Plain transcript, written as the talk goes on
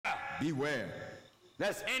Beware.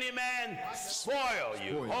 Lest any man spoil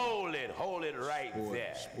you. Hold it right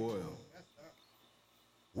there. Spoil.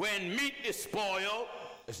 When meat is spoiled,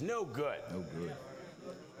 it's no good. No good.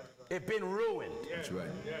 It's been ruined. That's right.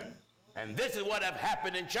 And this is what have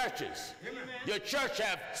happened in churches. Your church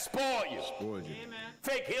have spoiled you. Spoiled you.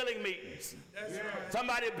 Fake healing meetings.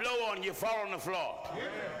 Somebody blow on you, fall on the floor.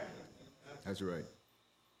 That's right.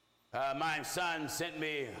 My son sent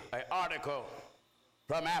me an article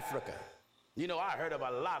from Africa. You know, I heard of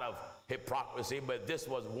a lot of hypocrisy, but this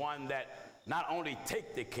was one that not only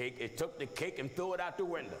take the cake, it took the cake and threw it out the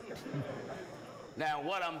window. Now,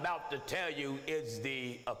 what I'm about to tell you is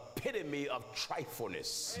the epitome of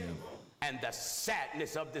trifleness and the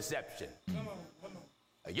sadness of deception.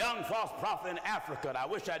 A young false prophet in Africa, and I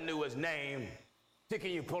wish I knew his name. See,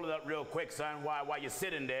 can you pull it up real quick, son, while you're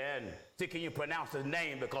sitting there, and see, can you pronounce his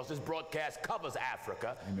name, because this broadcast covers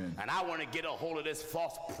Africa. Amen. And I want to get a hold of this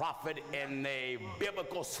false prophet in a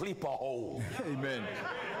biblical sleeper hole. Amen.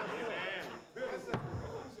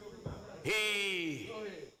 He,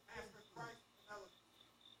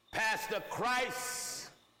 Pastor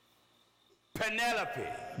Christ Penelope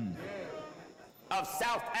of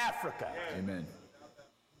South Africa. Amen.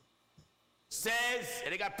 Says,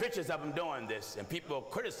 and they got pictures of him doing this, and people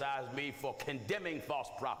criticize me for condemning false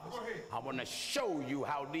prophets. I want to show you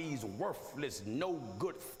how these worthless, no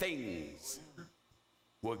good things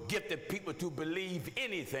will get the people to believe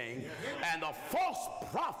anything, and the false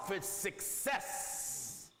prophet's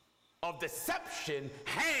success of deception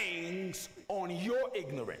hangs on your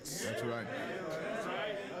ignorance. That's right.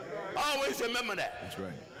 Always remember that. That's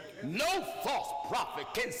right. No false prophet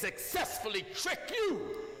can successfully trick you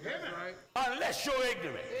unless you're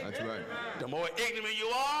ignorant. That's right. The more ignorant you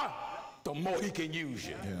are, the more he can use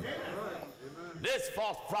you. Yeah. This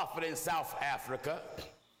false prophet in South Africa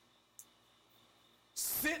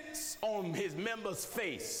sits on his member's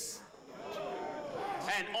face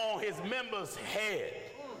and on his member's head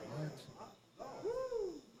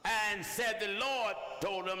and said the Lord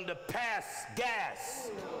told him to pass gas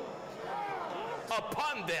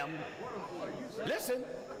upon them. Listen.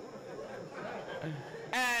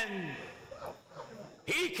 And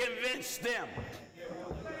he convinced them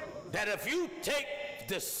that if you take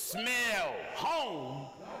the smell home,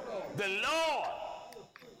 the Lord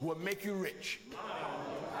will make you rich.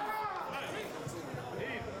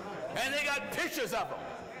 And they got pictures of him.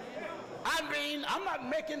 I mean, I'm not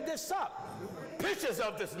making this up. Pictures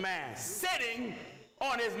of this man sitting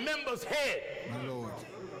on his member's head. My Lord.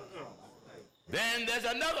 Then there's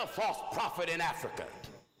another false prophet in Africa.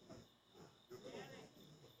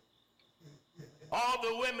 All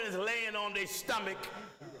the women is laying on their stomach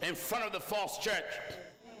in front of the false church.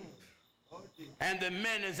 And the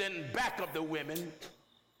men is in back of the women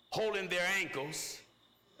holding their ankles.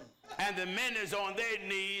 And the men is on their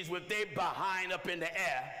knees with their behind up in the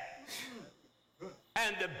air.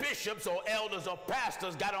 And the bishops or elders or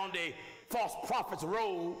pastors got on their false prophets'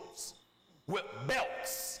 robes with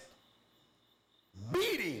belts,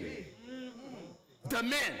 beating the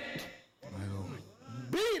men. My Lord.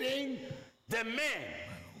 Beating the men.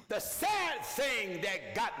 The sad thing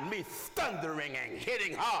that got me thundering and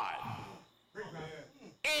hitting hard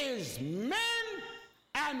is men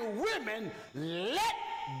and women let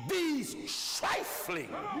these trifling,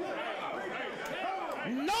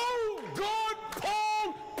 no good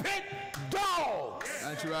pulpit dogs.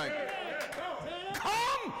 That's right.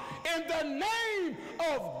 Come in the name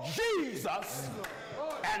of Jesus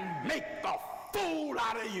and make a fool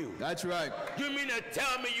out of you. That's right. You mean to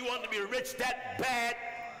tell me you want to be rich that bad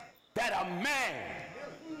that a man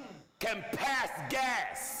can pass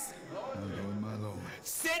gas, My Lord, my Lord.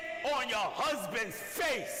 sit on your husband's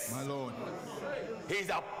face? My Lord. He's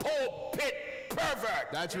a pulpit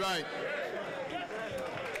pervert. That's right.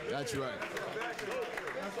 That's right.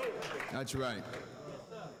 That's right.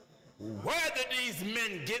 Where did these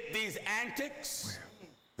men get these antics?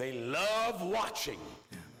 They love watching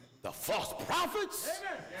the false prophets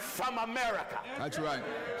from America. That's right.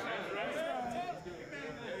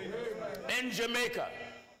 In Jamaica,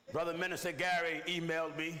 Brother Minister Gary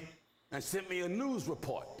emailed me and sent me a news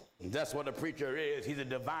report. And that's what a preacher is. He's a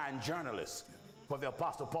divine journalist. For the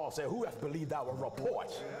Apostle Paul said, who hath believed our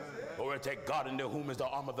report? Or take God into whom is the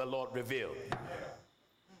arm of the Lord revealed.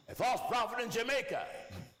 A false prophet in Jamaica,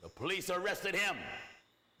 the police arrested him.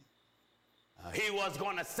 He was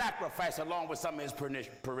going to sacrifice, along with some of his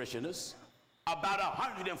parishioners, about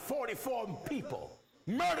 144 people.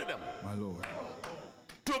 Murdered them. My Lord.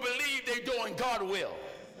 To believe they're doing God will.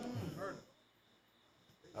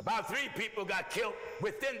 About 3 people got killed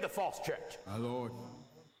within the false church. My Lord.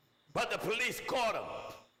 But the police caught him.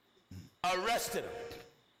 arrested them.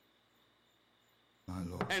 My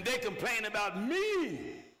Lord. And they complain about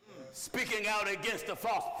me speaking out against the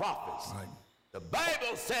false prophets. Right. The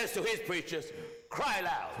Bible says to his preachers, cry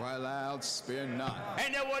loud. Cry loud, spare not.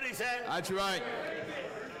 Ain't that what he said? That's right.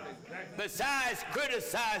 Besides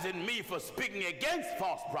criticizing me for speaking against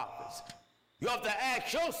false prophets, you have to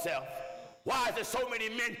ask yourself, why is there so many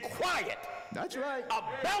men quiet That's right.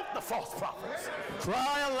 about the false prophets?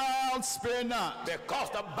 Cry aloud, spare not. Because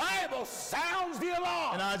the Bible sounds the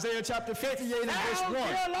alarm. In Isaiah chapter 58 and verse Sounds 1.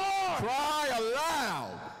 the alarm. Cry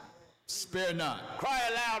aloud, spare not. Cry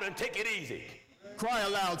aloud and take it easy. Cry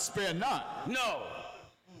aloud, spare not. No.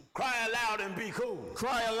 Cry aloud and be cool.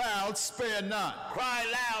 Cry aloud, spare not. Cry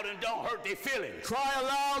loud and don't hurt their feelings. Cry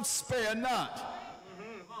aloud, spare not.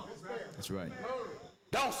 That's right.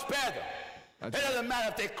 Don't spare them. That's It doesn't matter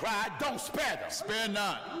if they cry, don't spare them. Spare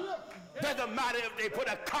not. Doesn't matter if they put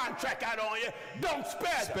a contract out on you, don't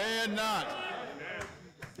spare them. Spare not.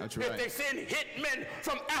 That's If they right. send hitmen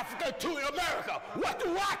from Africa to America, what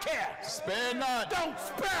do I care? Spare not. Don't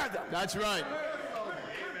spare them. That's right.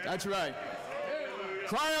 That's right.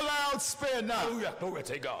 Cry aloud, spare not. Hallelujah. Glory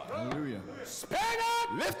to God. Hallelujah. Spare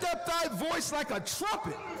not. Lift up thy voice like a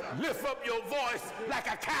trumpet. Lift up your voice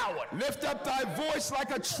like a coward. Lift up thy voice like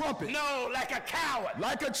a trumpet. No, like a coward.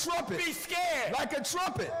 Like a trumpet. Be scared. Like a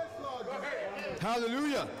trumpet.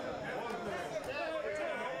 Hallelujah.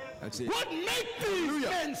 That's it. What make these Hallelujah.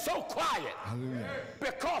 men so quiet? Hallelujah.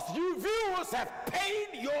 Because you viewers have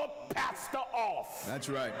paid your pastor off. That's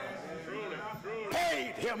right.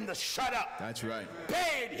 Paid him to shut up. That's right.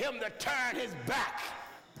 Paid him to turn his back.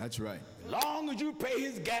 That's right. Long as you pay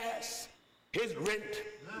his gas, his rent,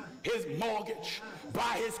 his mortgage,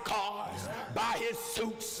 buy his cars, buy his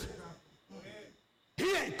suits,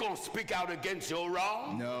 he ain't gonna speak out against your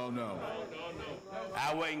wrong. No, no.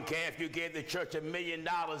 I wouldn't care if you gave the church $1 million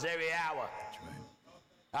every hour.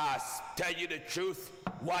 I'll tell you the truth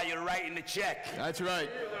while you're writing the check. That's right.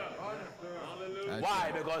 That's Why?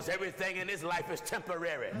 right. Because everything in this life is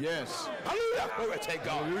temporary. Yes. Hallelujah. Glory to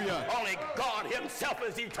God. Hallelujah. Only God himself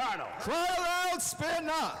is eternal. Cry aloud, spare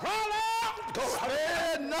not. Cry out. Go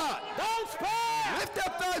Spare not. Don't spare. Lift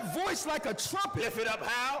up thy voice like a trumpet. Lift it up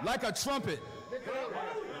how? Like a trumpet.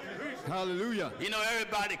 Hallelujah. You know,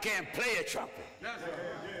 everybody can't play a trumpet.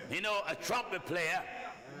 You know, a trumpet player,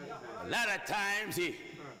 a lot of times he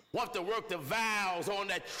wants to work the valves on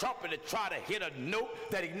that trumpet to try to hit a note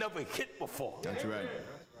that he never hit before. That's right.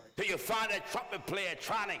 So you find that trumpet player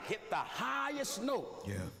trying to hit the highest note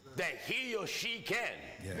Yeah. that he or she can.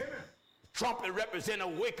 Yeah. Trumpet represents a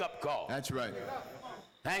wake-up call. That's right.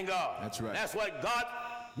 Thank God. That's right. That's what God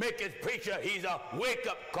make his preacher. He's a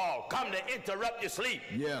wake-up call. Come to interrupt your sleep.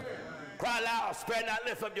 Yeah. Cry loud, spare not,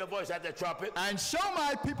 lift up your voice at the trumpet. And show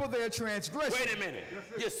my people their transgression. Wait a minute.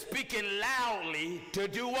 You're speaking loudly to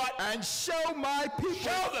do what? And show my people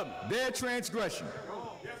Show them. their transgression.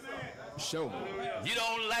 Show them. You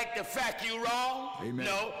don't like the fact you wrong? Amen.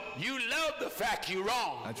 No, you love the fact you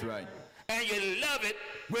wrong. That's right. And you love it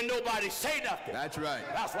when nobody say nothing. That's right.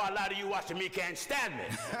 That's why a lot of you watching me can't stand me.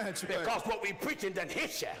 That's right. Because what we preaching done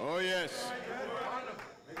hit you. Oh, yes.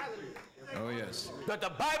 Oh, yes. But the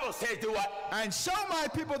Bible says do what? And show my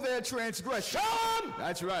people their transgression. Show them.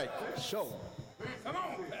 That's right. Show them.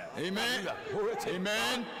 Amen.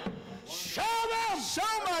 Amen. Show them. Show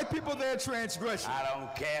my people their transgression. I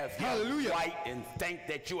don't care if you're Hallelujah. white and think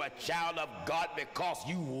that you're a child of God because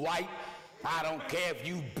you white. I don't care if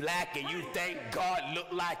you black and you think God look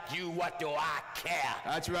like you. What do I care?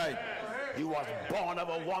 That's right. You was born of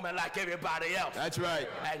a woman like everybody else. That's right.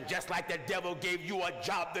 And just like the devil gave you a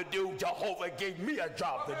job to do, Jehovah gave me a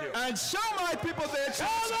job to do. And show my people their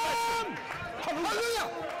transgression. Hallelujah.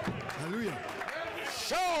 Hallelujah.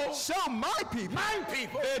 Show my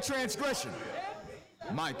people their transgression.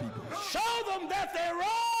 My people. Show them that they're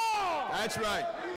wrong. That's right.